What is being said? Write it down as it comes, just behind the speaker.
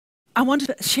I want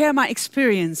to share my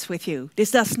experience with you.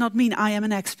 This does not mean I am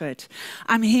an expert.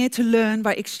 I'm here to learn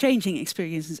by exchanging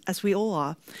experiences, as we all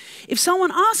are. If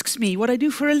someone asks me what I do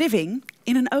for a living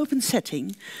in an open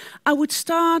setting, I would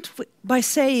start by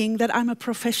saying that I'm a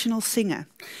professional singer.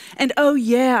 And oh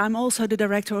yeah, I'm also the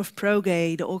director of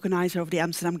ProGay, the organizer of the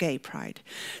Amsterdam Gay Pride.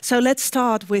 So let's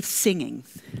start with singing.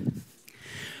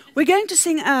 We're going to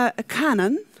sing a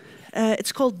canon.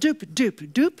 It's called Doop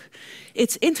Doop Doop.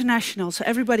 It's international, so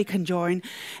everybody can join.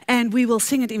 And we will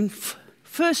sing it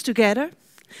first together,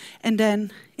 and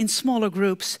then in smaller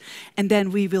groups, and then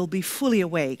we will be fully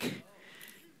awake.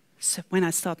 So when I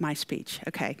start my speech,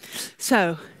 okay.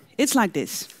 So it's like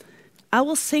this. I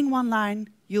will sing one line,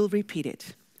 you'll repeat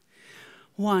it.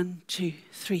 1, 2,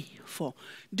 3, 4.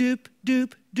 Doop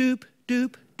doop doop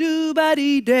doop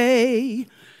doobady day.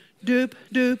 Doop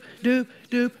doop doop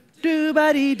doop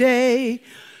doobady day.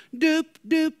 Doop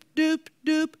doop doop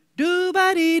doop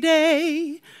doobady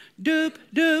day. Doop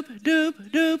doop doop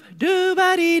doop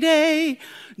doobady day.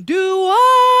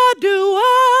 Do-ah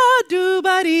do-ah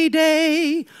doobady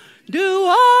day.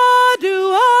 Do-ah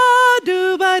do-ah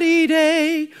doobady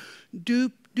day.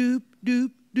 Doop doop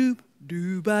doop doop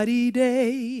doobady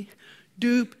day.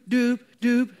 Doop doop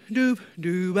doop doop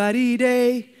doobady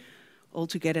day. All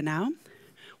together now.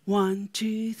 1,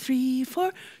 2, 3,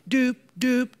 4. Doop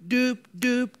doop doop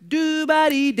doop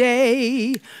doobady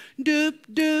day. Doop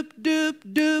doop doop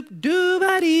doop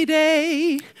doobady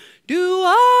day.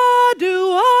 Do-ah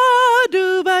do-ah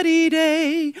doobady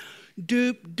day.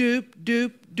 Doop doop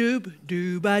doop doop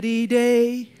doobady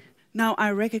day. Now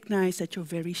I recognize that you're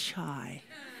very shy.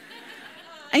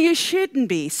 And you shouldn't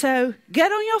be, so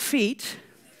get on your feet.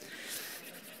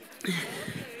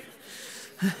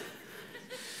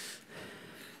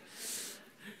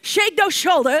 Shake those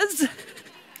shoulders.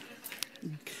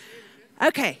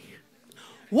 Okay.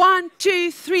 1,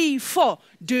 2, 3, 4.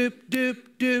 Doop doop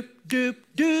doop doop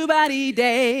doobady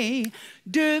day.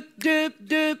 Doop doop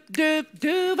doop doop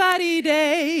doobady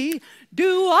day.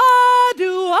 Do-ah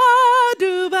do-ah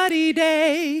doobady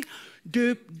day.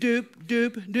 Doop doop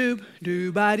doop doop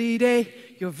doobady day.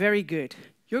 You're very good.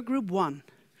 You're group 1.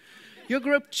 You're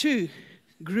group 2.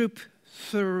 Group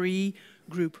 3.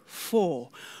 Group 4.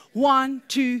 1,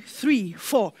 2, 3,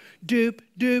 4. Doop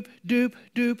doop doop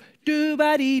doop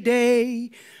doobady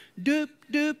day. Doop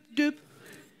doop doop.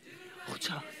 Goed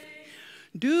zo.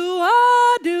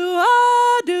 Do-ah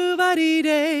do-ah doobady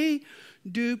day.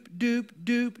 Doop doop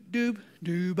doop doop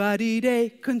doobady day.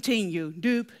 Continue.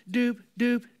 Doop doop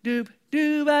doop doop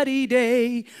doobady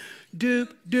day.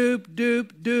 Doop doop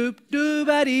doop doop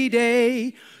doobady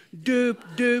day. Doop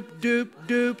doop doop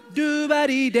doop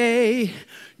doobady day.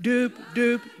 Doop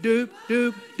doop doop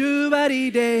doop doobady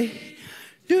day.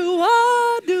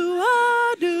 Do-ah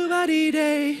do-ah doobady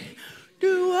day.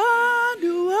 Do-ah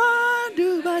do-ah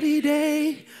doobady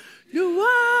day.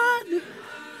 Do-ah do.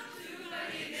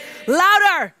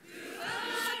 Louder.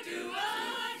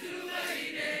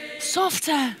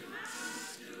 Softer.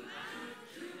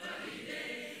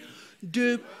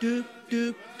 Doop doop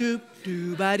doop doop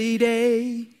doobady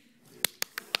day.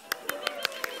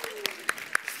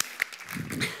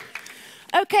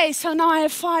 Okay, so now I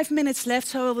have 5 minutes left,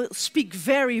 so I will speak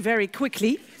very, very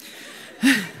quickly.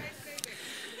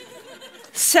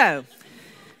 So,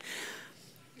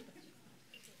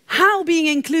 how being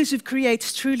inclusive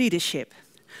creates true leadership.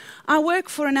 I work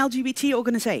for an LGBT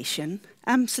organization,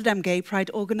 Amsterdam Gay Pride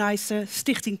organizer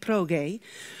Stichting ProGay,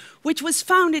 which was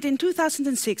founded in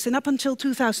 2006 and up until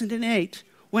 2008,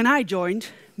 when I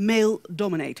joined,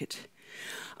 male-dominated.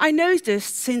 I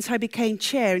noticed since I became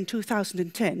chair in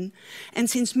 2010, and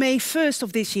since May 1st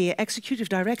of this year, executive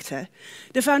director,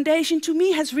 the foundation to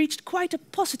me has reached quite a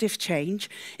positive change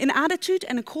in attitude,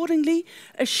 and accordingly,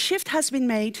 a shift has been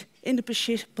made in the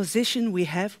position we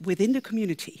have within the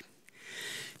community.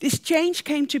 This change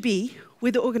came to be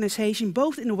with the organization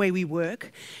both in the way we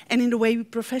work and in the way we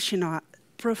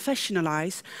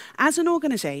professionalize as an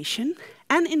organization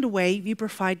and in the way we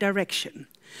provide direction.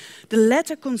 The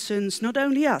latter concerns not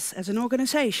only us as an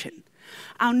organization.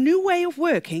 Our new way of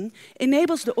working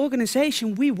enables the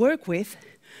organization we work with,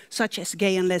 such as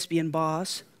gay and lesbian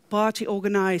bars, party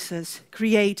organizers,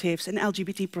 creatives and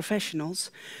LGBT professionals,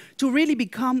 to really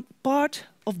become part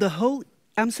of the whole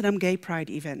Amsterdam Gay Pride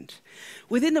event.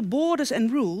 Within the borders and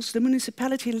rules the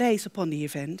municipality lays upon the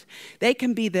event, they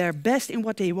can be their best in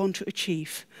what they want to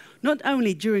achieve, not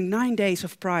only during 9 days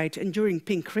of Pride and during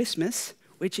Pink Christmas,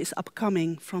 which is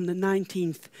upcoming from the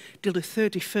 19th till the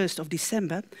 31st of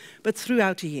December, but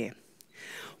throughout the year.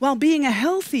 While being a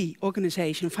healthy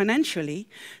organization financially,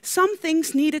 some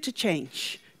things needed to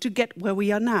change to get where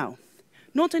we are now.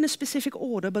 Not in a specific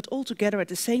order, but all together at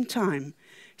the same time.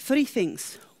 3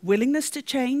 things: willingness to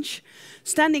change,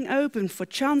 standing open for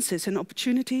chances and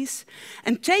opportunities,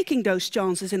 and taking those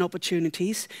chances and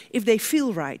opportunities if they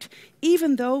feel right,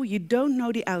 even though you don't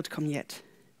know the outcome yet.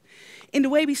 In the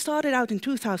way we started out in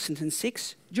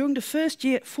 2006, during the first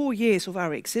 4 years of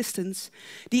our existence,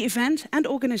 the event and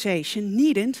organization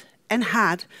needed and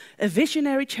had a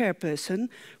visionary chairperson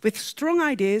with strong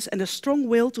ideas and a strong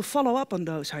will to follow up on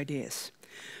those ideas.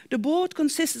 The board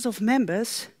consisted of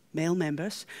members, male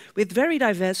members, with very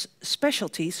diverse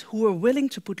specialties who were willing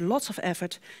to put lots of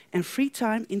effort and free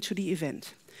time into the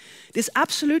event. This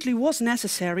absolutely was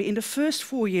necessary in the first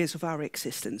 4 years of our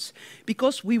existence,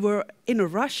 because we were in a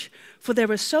rush, for there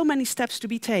were so many steps to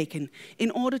be taken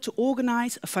in order to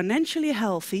organize a financially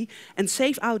healthy and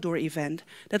safe outdoor event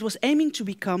that was aiming to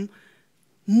become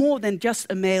more than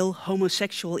just a male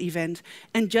homosexual event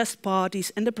and just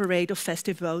parties and the parade of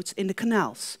festive boats in the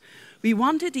canals. We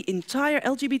wanted the entire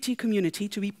LGBT community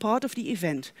to be part of the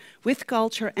event, with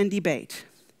culture and debate.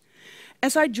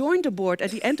 As I joined the board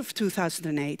at the end of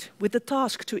 2008 with the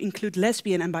task to include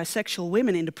lesbian and bisexual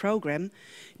women in the program,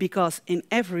 because in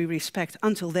every respect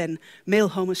until then male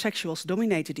homosexuals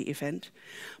dominated the event,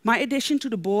 my addition to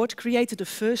the board created the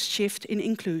first shift in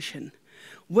inclusion.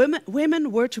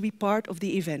 Women were to be part of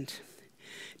the event.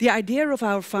 The idea of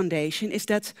our foundation is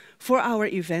that for our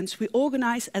events we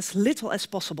organize as little as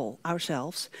possible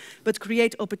ourselves, but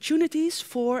create opportunities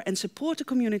for and support the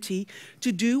community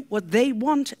to do what they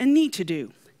want and need to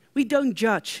do. We don't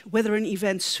judge whether an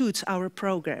event suits our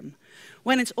program.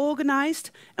 When it's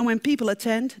organized and when people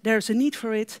attend, there's a need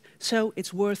for it, so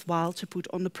it's worthwhile to put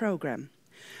on the program.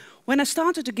 When I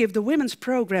started to give the women's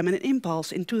program an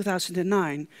impulse in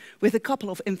 2009 with a couple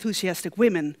of enthusiastic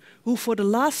women who for the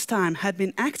last time had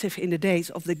been active in the days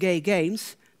of the Gay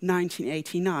Games,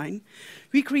 1989,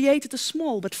 we created a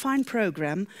small but fine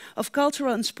program of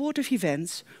cultural and sportive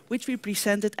events which we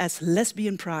presented as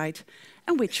Lesbian Pride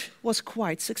and which was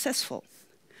quite successful.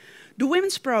 The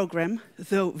women's program,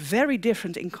 though very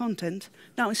different in content,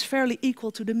 now is fairly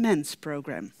equal to the men's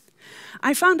program.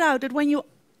 I found out that when you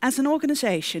as an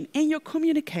organization, in your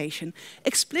communication,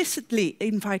 explicitly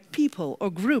invite people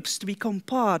or groups to become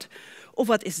part of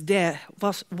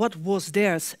what was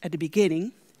theirs at the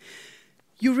beginning,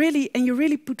 you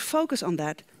really put focus on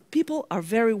that, people are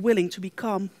very willing to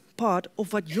become part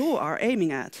of what you are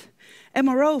aiming at. And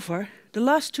moreover, the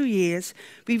last 2 years,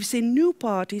 we've seen new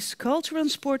parties, cultural and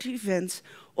sportive events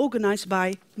organized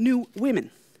by new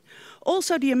women.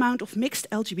 Also, the amount of mixed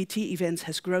LGBT events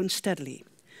has grown steadily.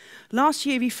 Last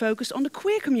year we focused on the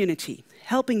queer community,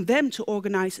 helping them to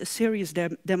organize a serious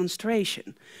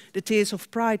demonstration, the Tears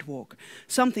of Pride Walk,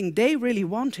 something they really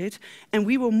wanted and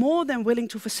we were more than willing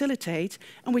to facilitate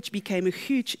and which became a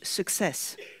huge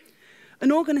success.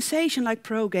 An organization like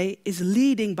ProGay is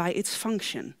leading by its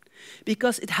function,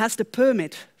 because it has the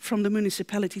permit from the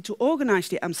municipality to organize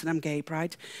the Amsterdam Gay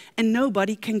Pride and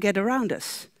nobody can get around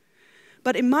us.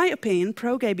 But in my opinion,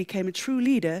 ProGay became a true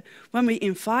leader when we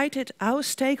invited our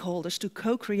stakeholders to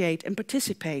co-create and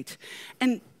participate.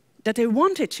 And that they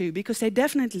wanted to, because they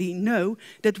definitely know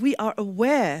that we are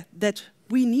aware that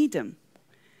we need them.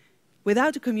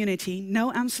 Without the community,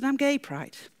 no Amsterdam Gay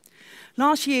Pride.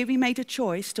 Last year, we made a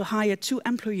choice to hire 2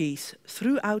 employees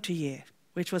throughout the year,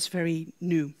 which was very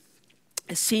new.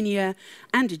 A senior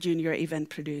and a junior event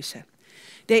producer.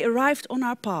 They arrived on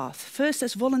our path, first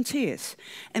as volunteers,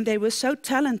 and they were so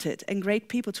talented and great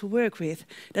people to work with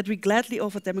that we gladly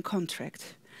offered them a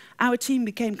contract. Our team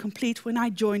became complete when I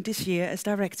joined this year as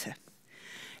director.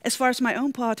 As far as my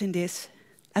own part in this,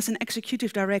 as an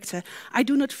executive director, I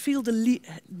do not feel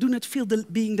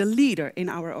being the leader in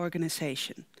our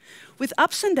organization. With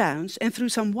ups and downs and through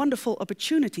some wonderful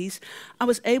opportunities, I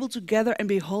was able to gather and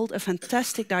behold a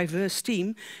fantastic diverse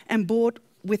team and board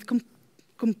with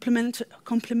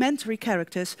complementary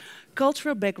characters,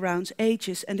 cultural backgrounds,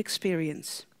 ages and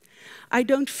experience. I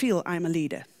don't feel I'm a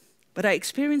leader, but I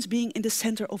experience being in the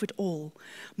center of it all.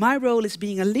 My role is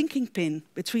being a linking pin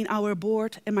between our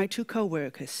board and my 2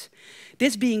 co-workers.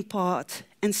 This being part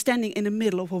and standing in the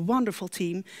middle of a wonderful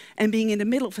team and being in the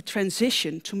middle of a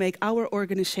transition to make our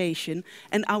organization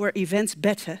and our events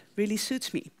better really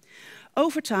suits me.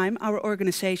 Over time, our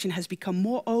organization has become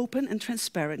more open and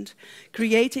transparent,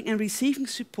 creating and receiving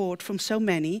support from so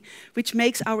many, which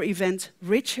makes our event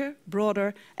richer,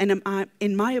 broader, and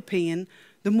in my opinion,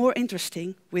 the more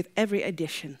interesting with every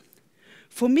edition.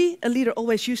 For me, a leader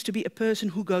always used to be a person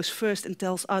who goes first and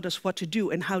tells others what to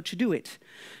do and how to do it.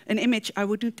 An image I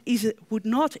would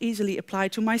not easily apply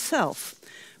to myself.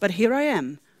 But here I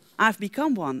am. I've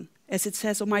become one, as it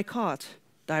says on my card,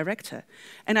 director.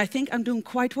 And I think I'm doing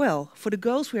quite well for the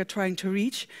goals we are trying to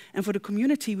reach and for the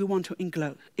community we want to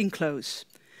enclose.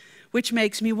 Which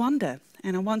makes me wonder,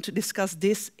 and I want to discuss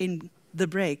this in the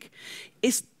break,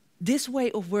 is this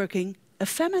way of working a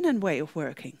feminine way of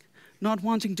working? Not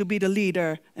wanting to be the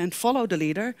leader and follow the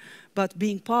leader, but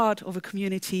being part of a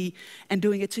community and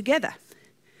doing it together.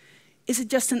 Is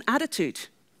it just an attitude?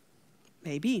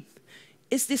 Maybe.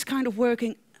 Is this kind of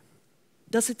working,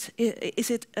 is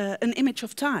it an image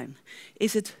of time?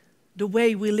 Is it the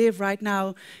way we live right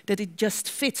now that it just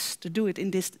fits to do it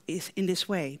in this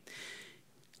way?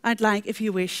 I'd like, if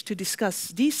you wish, to discuss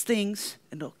these things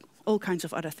and all kinds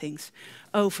of other things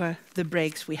over the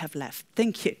breaks we have left.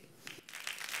 Thank you.